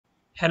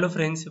Hello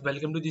friends,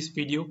 welcome to this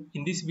video.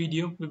 In this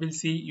video, we will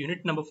see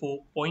unit number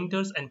 4,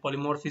 pointers and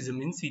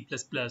polymorphism in C++.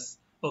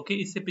 Okay,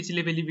 इससे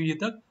पिछले वाली video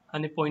तक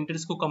हमने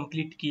pointers को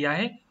complete किया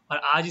है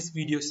और आज इस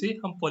वीडियो से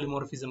हम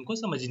पॉलीमॉर्फिज्म को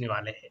समझने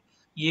वाले हैं।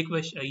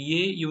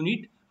 ये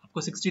यूनिट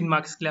आपको 16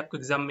 मार्क्स के लिए आपको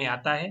एग्जाम में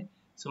आता है।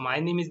 So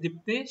my name is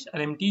Diptesh and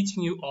I am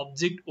teaching you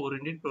object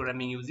oriented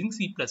programming using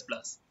C++।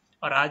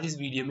 और आज इस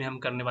वीडियो में हम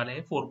करने वाले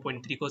हैं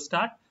 4.3 को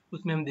स्टार्ट।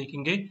 उसमें हम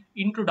देखेंगे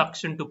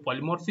इंट्रोडक्शन टू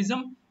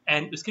पॉलीमॉर्फिज्म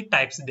एंड उसके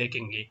टाइप्स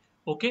देखेंगे।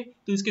 ओके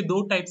तो इसके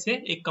दो टाइप्स है,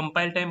 एक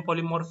कंपाइल टाइम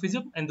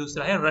पॉलीमॉर्फिज्म एंड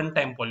दूसरा है रन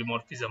टाइम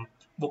पॉलीमॉर्फिज्म।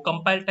 वो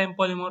कंपाइल टाइम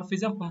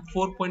पॉलीमॉर्फिज्म हम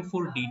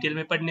 4.4 डिटेल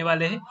में पढ़ने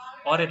वाले हैं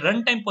और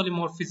रन टाइम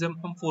पॉलीमॉर्फिज्म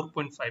हम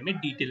 4.5 में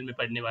डिटेल में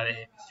पढ़ने वाले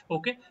हैं।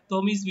 ओके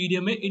तो हम इस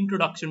वीडियो में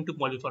इंट्रोडक्शन टू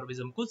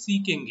पॉलीमॉर्फिज्म को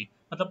सीखेंगे,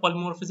 मतलब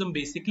पॉलीमॉर्फिज्म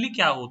बेसिकली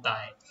क्या होता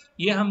है।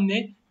 ये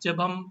हमने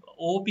जब हम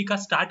ओओपी का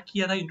स्टार्ट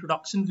किया था,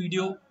 इंट्रोडक्शन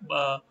वीडियो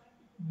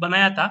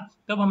बनाया था,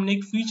 तब हमने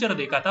एक फीचर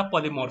देखा था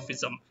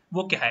पॉलीमॉर्फिज्म।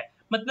 वो क्या है,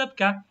 मतलब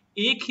क्या,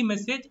 एक ही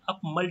मैसेज आप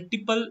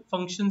मल्टीपल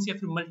फंक्शंस या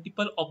फिर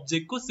मल्टीपल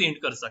ऑब्जेक्ट को सेंड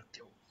कर सकते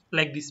हो,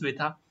 लाइक दिस वे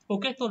था।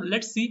 ओके तो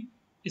लेट्स सी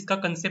इसका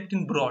concept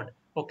in broad.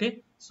 Okay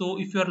so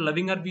if you are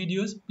loving our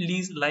videos,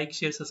 please like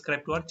share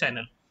subscribe to our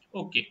channel.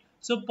 Okay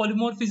so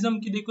polymorphism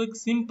की देखो एक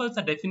सिंपल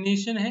सा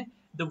डेफिनेशन है।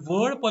 The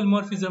word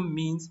polymorphism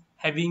means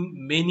having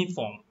many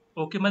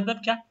form. Okay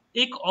मतलब क्या,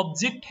 एक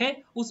object है,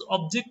 उस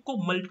ऑब्जेक्ट को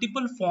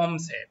मल्टीपल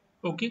फॉर्म्स है।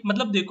 ओके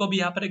मतलब देखो अभी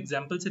यहाँ पर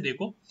एग्जांपल से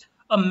देखो,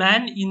 a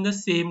man in the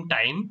same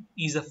time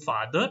is a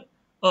father,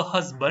 a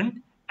husband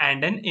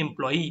and an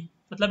employee।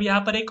 मतलब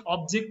यहाँ पर एक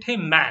ऑब्जेक्ट है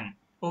मैन।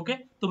 ओके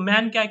तो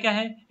मैन क्या क्या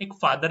है, एक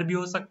फादर भी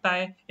हो सकता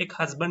है, एक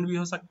हस्बैंड भी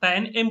हो सकता है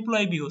एंड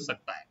एम्प्लॉय भी हो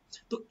सकता है।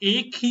 तो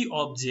एक ही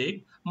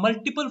ऑब्जेक्ट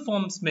मल्टीपल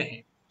फॉर्म्स में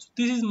है।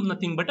 This is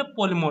nothing but a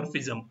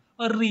polymorphism,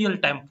 a real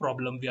time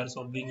problem we are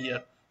solving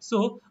here.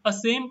 So a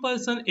same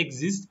person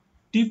exist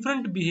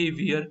different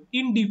behaviour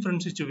in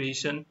different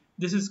situation,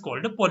 this is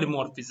called a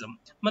polymorphism.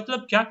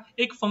 मतलब क्या,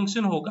 एक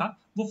function होगा,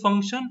 वो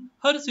function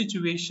हर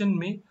situation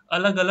में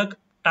अलग अलग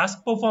task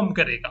perform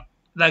करेगा,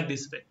 like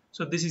this way.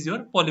 So this is your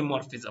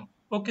polymorphism.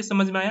 Okay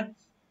समझ में आया।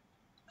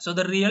 So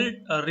the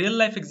real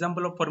life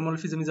example of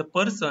polymorphism is a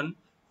person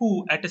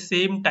who at the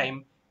same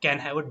time can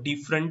have a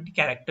different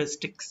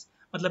characteristics।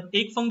 मतलब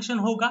एक function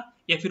होगा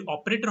या फिर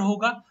operator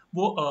होगा,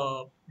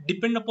 वो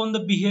डिपेंड अपॉन द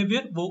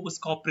बिहेवियर वो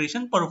उसका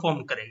ऑपरेशन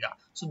परफॉर्म करेगा।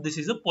 So this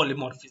is a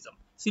polymorphism.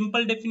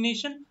 Simple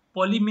definition,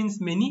 poly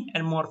means many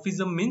and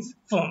morphism means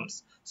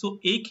forms. सो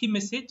एक ही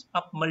मैसेज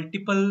आप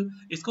मल्टीपल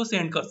इसको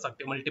सेंड कर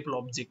सकते हो, मल्टीपल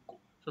ऑब्जेक्ट को।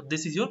 So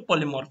this is your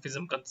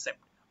polymorphism concept.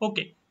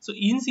 Okay so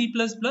in C++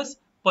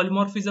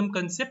 polymorphism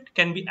concept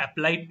can be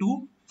applied to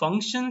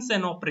functions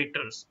and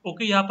operators।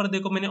 Okay यहाँ पर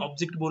देखो मैंने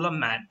ऑब्जेक्ट बोला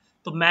मैन,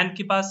 तो मैन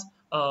के पास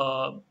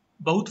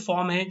बहुत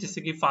फॉर्म है,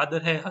 जैसे कि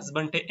फादर है,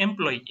 हस्बैंड है,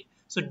 एम्प्लॉय है।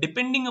 So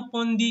depending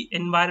upon the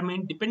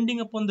environment, depending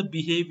upon the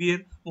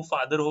behaviour वो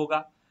फादर होगा।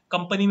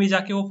 कंपनी में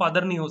जाके वो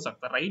फादर नहीं हो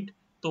सकता, राइट?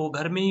 तो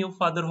घर में ही वो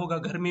फादर होगा,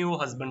 घर में ही वो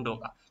हस्बैंड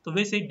होगा। तो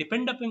वैसे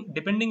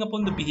डिपेंडिंग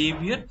अपॉन द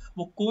बिहेवियर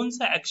वो कौन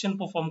सा एक्शन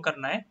परफॉर्म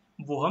करना है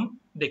वो हम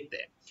देखते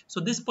हैं।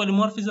 So this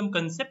polymorphism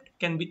concept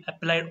can be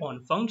applied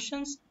on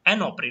functions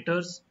and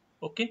operators.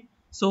 Okay,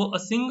 so a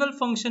single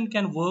function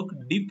can work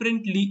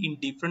differently in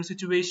different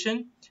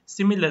situation.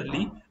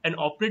 Similarly, an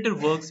operator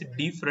works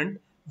different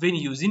when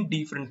using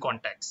different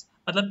contexts।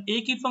 मतलब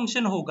एक ही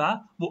function होगा,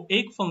 वो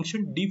एक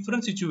function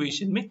different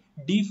situation में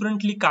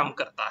differently काम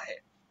करता है,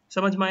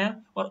 समझ में आया।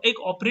 और एक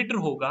ऑपरेटर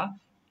होगा,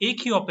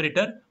 एक ही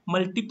ऑपरेटर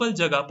मल्टीपल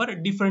जगह पर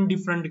डिफरेंट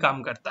डिफरेंट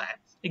काम करता है।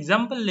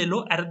 एग्जाम्पल ले लो,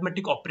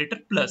 arithmetic operator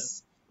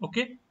plus.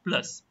 Okay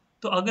plus,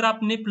 तो अगर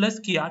आपने प्लस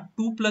किया,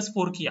 2 +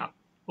 4 किया,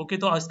 ओके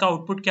तो इसका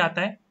आउटपुट क्या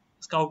आता है,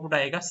 इसका आउटपुट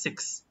आएगा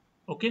 6।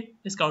 ओके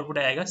इसका आउटपुट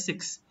आएगा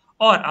 6।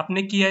 और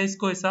आपने किया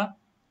इसको ऐसा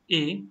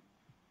a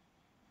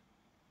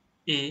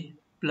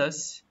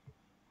plus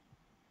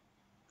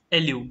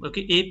LU,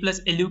 okay a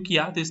plus LU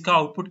किया, तो इसका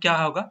आउटपुट क्या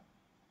होगा,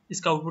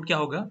 इसका आउटपुट क्या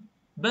होगा,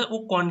 बस वो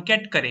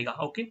कॉन्कैट करेगा।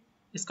 ओके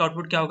इसका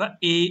आउटपुट क्या होगा,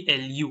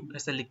 ALU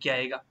ऐसा लिख के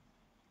आएगा।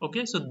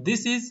 Okay so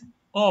this is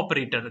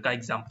operator का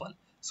एग्जांपल।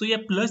 सो ये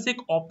प्लस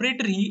एक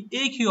ऑपरेटर ही,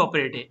 एक ही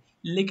ऑपरेटर है,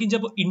 लेकिन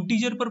जब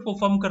इंटीजर पर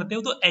परफॉर्म करते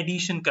हो तो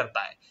एडिशन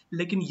करता है।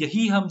 लेकिन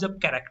यही हम जब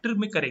कैरेक्टर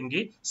में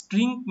करेंगे,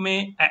 स्ट्रिंग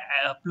में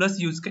प्लस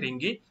यूज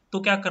करेंगे, तो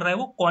क्या कर रहा है,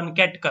 वो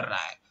कॉन्कैट कर रहा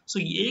है। सो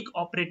ये एक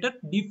ऑपरेटर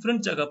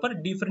डिफरेंट जगह पर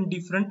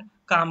डिफरेंट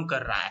काम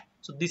कर रहा है।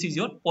 So this is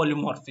your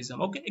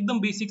polymorphism। Okay एकदम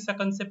बेसिक सा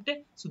कंसेप्ट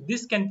है। So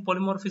this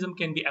polymorphism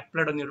can be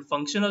applied on your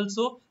function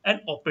also and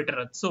operator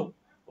also।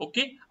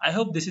 Okay I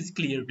hope this is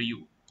clear to you।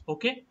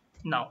 Okay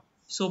now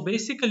so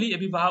basically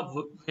अभी वहाँ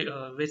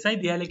वैसा ही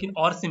दिया है लेकिन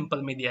और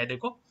सिंपल में दिया है,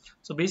 देखो।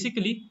 So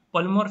basically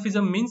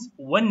polymorphism means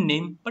one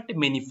name but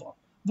many form।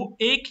 वो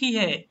एक ही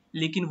है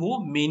लेकिन वो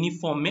many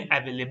form में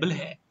अवेलेबल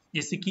है।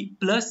 जैसे कि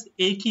प्लस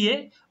एक ही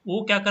है,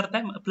 वो क्या करता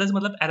है, प्लस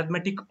मतलब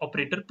अरिथमेटिक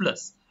ऑपरेटर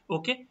प्लस।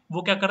 ओके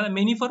वो क्या कर रहा है,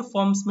 मेनी फॉर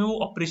फॉर्म्स में वो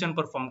ऑपरेशन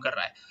परफॉर्म कर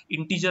रहा है।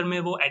 इंटीजर में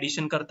वो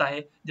एडिशन करता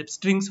है, जब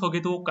स्ट्रिंग्स हो गए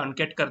तो वो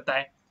कॉन्कैट करता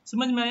है।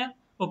 समझ में आया।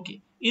 Okay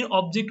in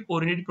object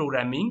oriented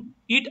programming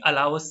it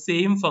allows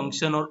same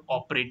function और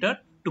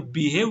operator to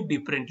behave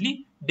differently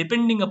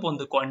depending upon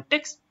the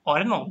context or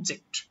an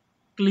object.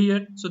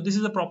 Clear? So this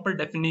is a proper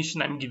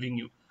definition I'm giving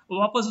you.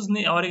 वापस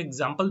उसने और एक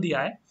एग्जांपल दिया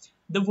है,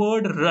 the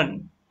word run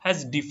has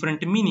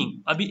different meaning.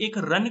 अभी एक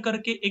run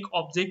करके एक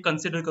ऑब्जेक्ट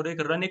कंसिडर करो,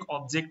 एक रन एक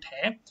ऑब्जेक्ट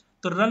है,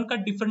 तो रन का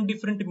डिफरेंट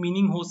डिफरेंट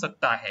मीनिंग हो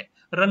सकता है.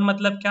 रन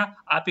मतलब क्या,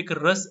 आप एक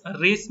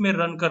रेस में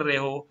रन कर रहे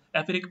हो,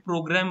 या फिर एक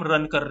प्रोग्राम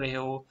रन कर रहे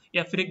हो,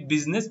 या फिर एक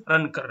बिजनेस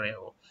रन कर रहे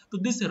हो. तो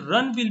this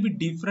run will be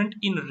different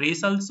in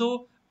race also,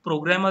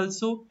 programme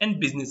also and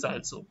business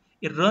also.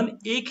 Run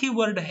एक ही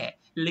वर्ड है,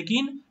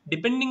 लेकिन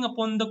डिपेंडिंग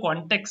अपॉन द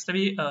कॉन्टेक्स्ट,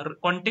 अभी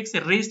कॉन्टेक्स्ट से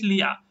रेस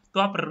लिया तो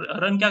आप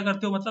रन क्या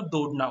करते हो, मतलब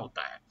दौड़ना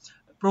होता है.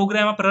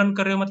 प्रोग्राम आप रन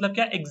कर रहे हो मतलब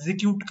क्या,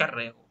 एग्जीक्यूट कर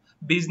रहे हो.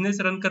 बिजनेस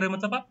रन कर रहे हो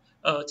मतलब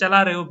आप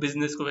चला रहे हो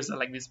बिजनेस को, वैसा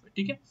लाइक दिस.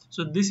 ठीक है.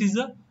 So this is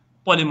a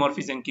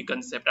polymorphism की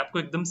कंसेप्ट, आपको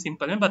एकदम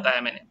सिंपल में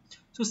बताया मैंने.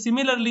 So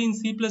similarly in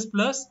C++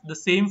 the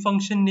same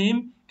function name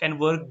can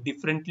work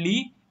differently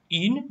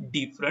in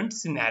different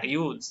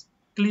scenarios.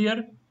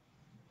 Clear?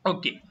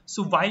 Okay.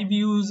 So why we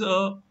use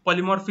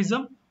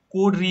polymorphism?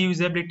 Code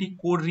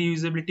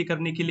reusability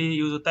करने के लिए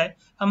यूज होता है.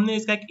 हमने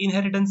इसका एक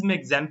इनहेरिटेंस में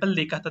एग्जांपल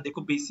देखा था,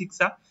 देखो बेसिक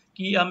सा,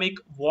 कि हम एक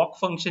वॉक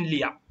फंक्शन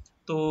लिया,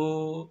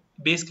 तो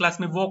बेस क्लास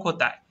में वॉक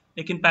होता है,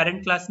 लेकिन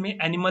पेरेंट क्लास में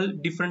एनिमल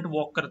डिफरेंट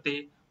वॉक करते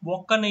हैं.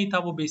 वॉक का नहीं था,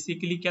 वो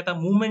बेसिकली क्या था,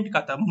 मूवमेंट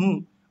का था,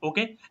 मूव.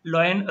 ओके.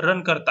 लॉयन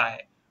रन करता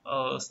है,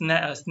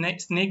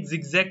 स्नेक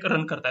जिगजैग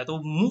रन करता है. तो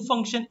मूव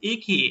फंक्शन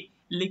एक ही है,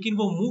 लेकिन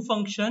वो मूव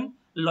फंक्शन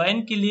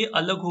लॉयन के लिए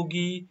अलग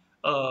होगी,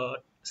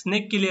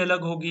 स्नेक के लिए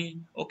अलग होगी,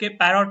 ओके,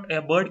 पैरट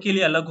बर्ड के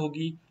लिए अलग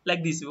होगी,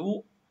 लाइक दिस.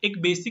 वो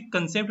एक बेसिक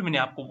कंसेप्ट मैंने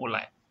आपको बोला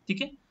है.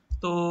 ठीक है.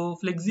 तो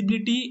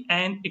फ्लेक्सिबिलिटी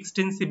एंड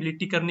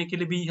एक्सटेंसिबिलिटी करने के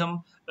लिए भी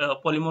हम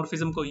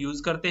पॉलीमॉर्फिज्म को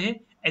यूज करते हैं.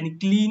 And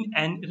clean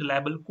and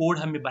reliable code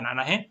हमें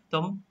बनाना है,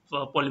 तो हम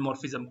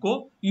पॉलीमॉर्फिज्म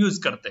को यूज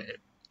करते हैं.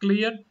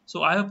 Clear?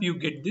 So I hope you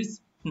get this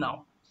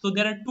now. So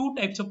there are two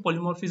types of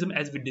polymorphism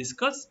as we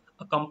discussed,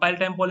 a compile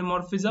time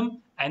polymorphism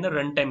and a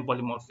runtime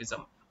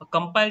polymorphism. A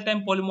compile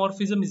time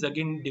polymorphism is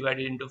again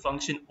divided into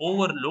function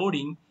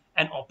overloading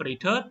and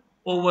operator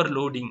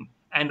overloading,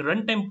 and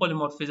runtime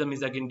polymorphism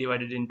is again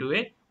divided into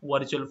a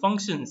virtual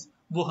functions.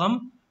 वो हम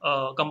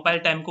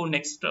compile time को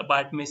next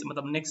part में,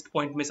 मतलब next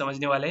point में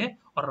समझने वाले हैं,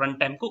 और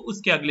runtime को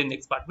उसके अगले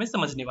next part में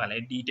समझने वाले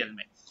हैं डिटेल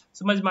में.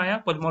 समझ में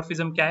आया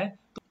polymorphism क्या है?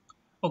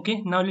 Okay.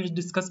 Now let's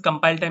discuss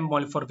compile time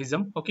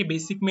polymorphism. Okay.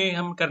 Basic में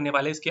हम करने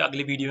वाले हैं, इसके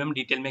अगले वीडियो में हम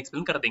डिटेल में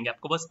एक्सप्लेन कर देंगे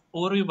आपको. बस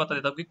ओवरव्यू बता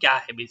देता हूँ कि क्या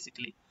है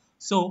basically.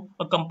 So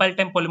compile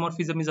time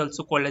polymorphism is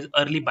also called as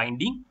early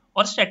binding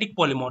और स्टैटिक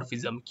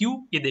पॉलीमॉर्फिज्म. क्यों,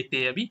 ये देखते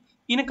हैं अभी.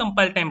 इन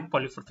compile time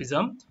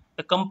polymorphism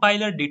the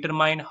compiler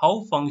determine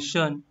how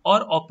function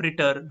और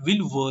operator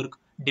will work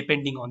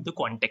depending on the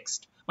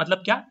context.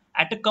 मतलब क्या,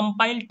 at a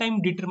compile time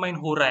determine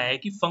हो रहा है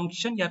कि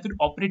फंक्शन या फिर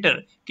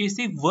ऑपरेटर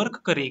कैसे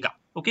वर्क करेगा.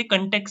 ओके.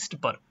 कंटेक्स्ट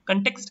पर.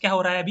 कंटेक्स्ट क्या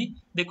हो रहा है अभी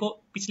देखो,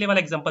 पिछले वाला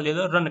एग्जांपल ले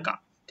लो रन का.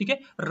 ठीक है.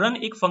 रन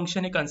एक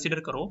फंक्शन है, कंसीडर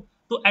करो,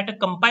 तो एट अ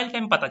कंपाइल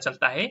टाइम पता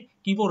चलता है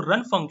कि वो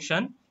रन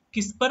फंक्शन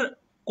किस पर,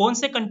 कौन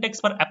से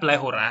कंटेक्स्ट पर अप्लाई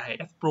हो रहा है,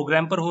 या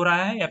प्रोग्राम पर हो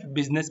रहा है, या फिर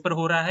बिजनेस पर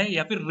हो रहा है,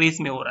 या फिर रेस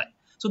में हो रहा है.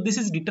 So this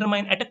is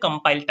determine at a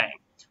compile time.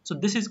 So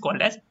this is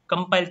called as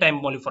compile time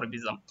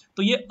polymorphism.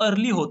 तो ये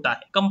अर्ली होता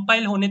है,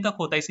 कंपाइल होने तक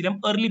होता है, इसलिए हम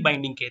अर्ली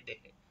बाइंडिंग कहते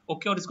हैं.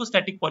 ओके. और इसको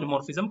स्टैटिक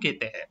पॉलीमॉर्फिज्म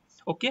कहते हैं.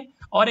 ओके.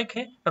 और एक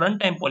है run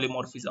time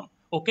polymorphism.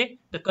 Okay.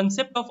 The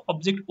concept of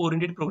object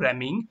oriented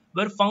programming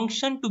where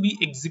function to be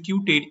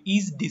executed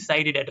is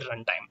decided at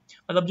run time.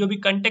 मतलब जो भी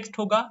कंटेक्स्ट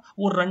होगा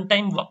वो रन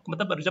टाइम वक्त,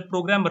 मतलब जब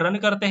प्रोग्राम रन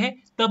करते हैं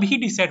तभी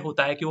डिसाइड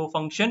होता है कि वो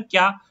फंक्शन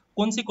क्या,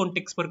 कौन से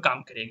कॉन्टेक्स्ट पर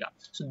काम करेगा.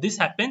 सो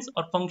दिस हैपेंस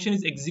और function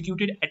is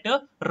executed at a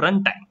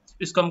run time.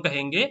 इसको हम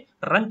कहेंगे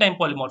रन टाइम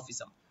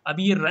पॉलीमॉर्फिज्म.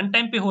 अभी ये रन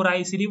टाइम पे हो रहा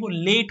है, इसीलिए वो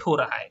लेट हो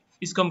रहा है,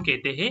 इसको हम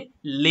कहते हैं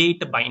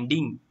लेट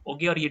बाइंडिंग.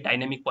 ओके. और ये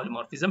डायनेमिक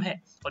पॉलीमॉर्फिज्म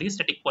है, और ये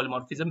स्टैटिक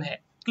पॉलीमॉर्फिज्म है.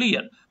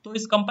 क्लियर? तो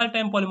इस कंपाइल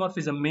टाइम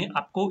पॉलीमॉर्फिज्म में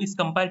आपको इस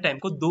कंपाइल टाइम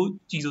को दो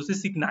चीजों से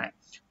सीखना है.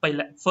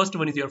 पहला, first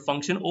one is your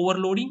function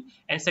overloading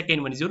and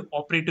second one is your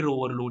operator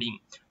overloading.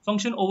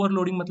 Function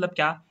overloading मतलब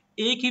क्या,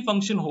 एक ही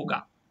फंक्शन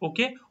होगा.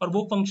 ओके. और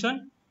वो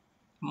फंक्शन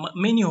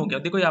मेनी हो गया.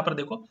 देखो यहाँ पर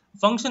देखो,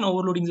 function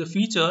overloading is a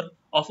feature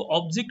of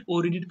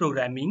object-oriented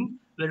programming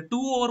where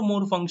two or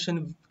more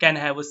functions can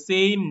have a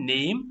same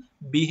name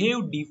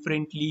behave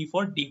differently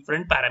for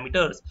different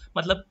parameters.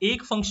 मतलब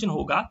एक फंक्शन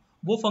होगा,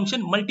 वो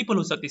फंक्शन मल्टीपल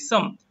हो सकती है,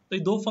 सम. तो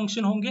ये दो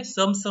फंक्शन होंगे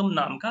सम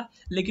नाम का,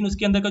 लेकिन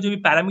उसके अंदर का जो भी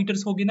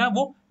पैरामीटर्स होंगे ना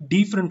वो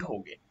डिफरेंट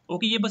होंगे.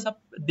 ओके. ये बस आप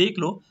देख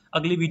लो,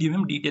 अगले वीडियो में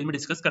हम डिटेल में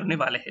डिस्कस करने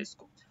वाले हैं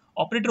इसको.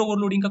 ऑपरेटर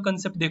ओवरलोडिंग का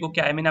कंसेप्ट देखो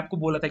क्या है, मैंने आपको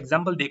बोला था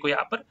एग्जांपल देखो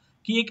यहाँ पर,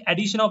 कि एक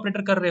एडिशन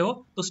ऑपरेटर कर रहे हो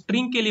तो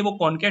स्ट्रिंग के लिए वो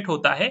कॉन्कैट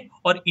होता है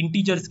और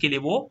इंटीजर्स के लिए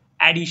वो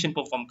एडिशन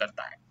परफॉर्म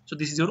करता है. So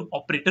this is your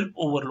operator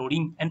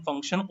overloading and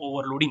function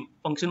overloading.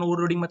 Function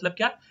overloading मतलब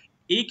क्या,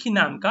 एक ही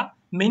नाम का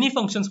मेनी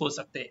फंक्शंस हो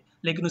सकते हैं,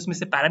 लेकिन उसमें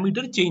से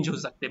पैरामीटर चेंज हो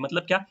सकते हैं.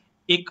 मतलब क्या,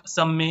 एक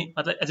सम में,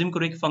 मतलब एज्यूम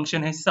करो एक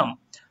फंक्शन है सम,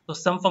 तो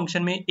सम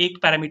फंक्शन में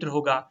एक पैरामीटर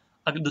होगा,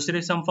 अगर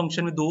दूसरे सम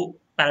फंक्शन में दो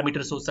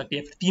पैरामीटर्स हो सकते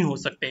हैं, फिर तीन हो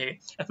सकते हैं,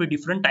 या फिर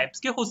डिफरेंट टाइप्स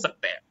के हो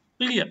सकते हैं.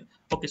 Clear?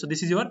 Okay, so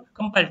this is your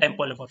compile time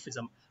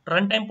polymorphism.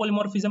 Run time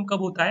polymorphism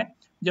कब होता है?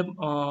 जब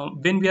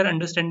when we are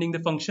understanding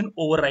the function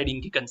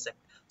overriding की concept.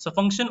 So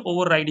function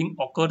overriding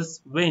occurs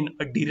when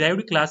a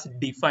derived class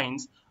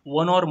defines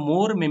one or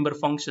more member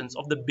functions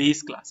of the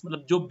base class।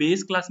 मतलब जो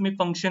base class में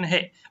function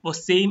है वो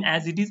same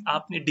as it is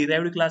आपने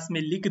derived class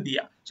में लिख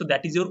दिया, so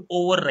that is your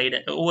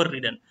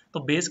overridden।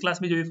 तो base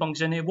class में जो भी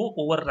function है वो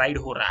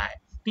override हो रहा है।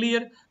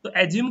 क्लियर? तो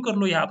assume कर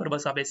लो यहाँ पर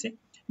बस आप ऐसे,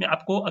 मैं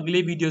आपको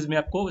अगले वीडियोस में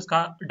आपको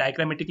इसका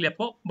डायग्रामेटिकली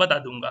आपको बता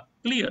दूंगा।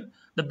 Clear?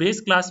 The base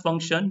class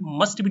function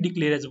must be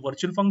declare as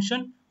virtual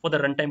function for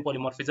the run time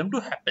polymorphism to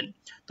happen.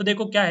 तो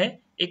देखो क्या है,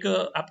 एक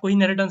आपको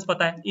इनहेरिटेंस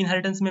पता है,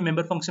 इनहेरिटेंस में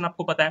मेंबर फंक्शन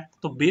आपको पता है,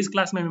 तो बेस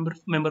क्लास में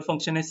मेंबर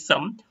फंक्शन है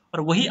सम,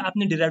 और वही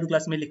आपने डिराइव्ड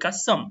क्लास में लिखा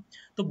सम।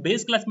 तो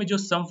बेस क्लास में जो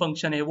सम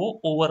फंक्शन है वो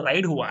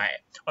ओवरराइड हुआ है,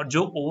 और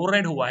जो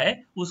ओवरराइड हुआ है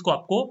उसको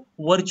आपको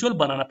वर्चुअल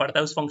बनाना पड़ता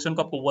है, उस फंक्शन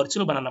को आपको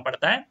वर्चुअल बनाना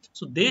पड़ता है।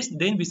 So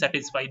then we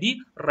satisfy the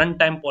run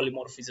time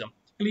polymorphism.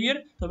 Clear?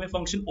 तो हमें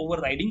फंक्शन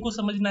ओवरराइडिंग को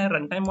समझना है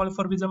रन टाइम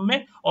पॉलीमॉर्फिज्म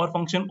में, और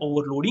function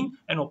overloading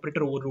and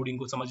operator overloading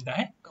को समझना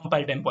है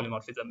कंपाइल टाइम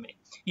पॉलीमॉर्फिज्म में।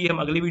 ये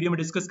हम अगली वीडियो में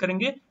डिस्कस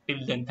करेंगे।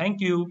 Till then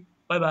thank you,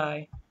 bye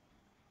bye.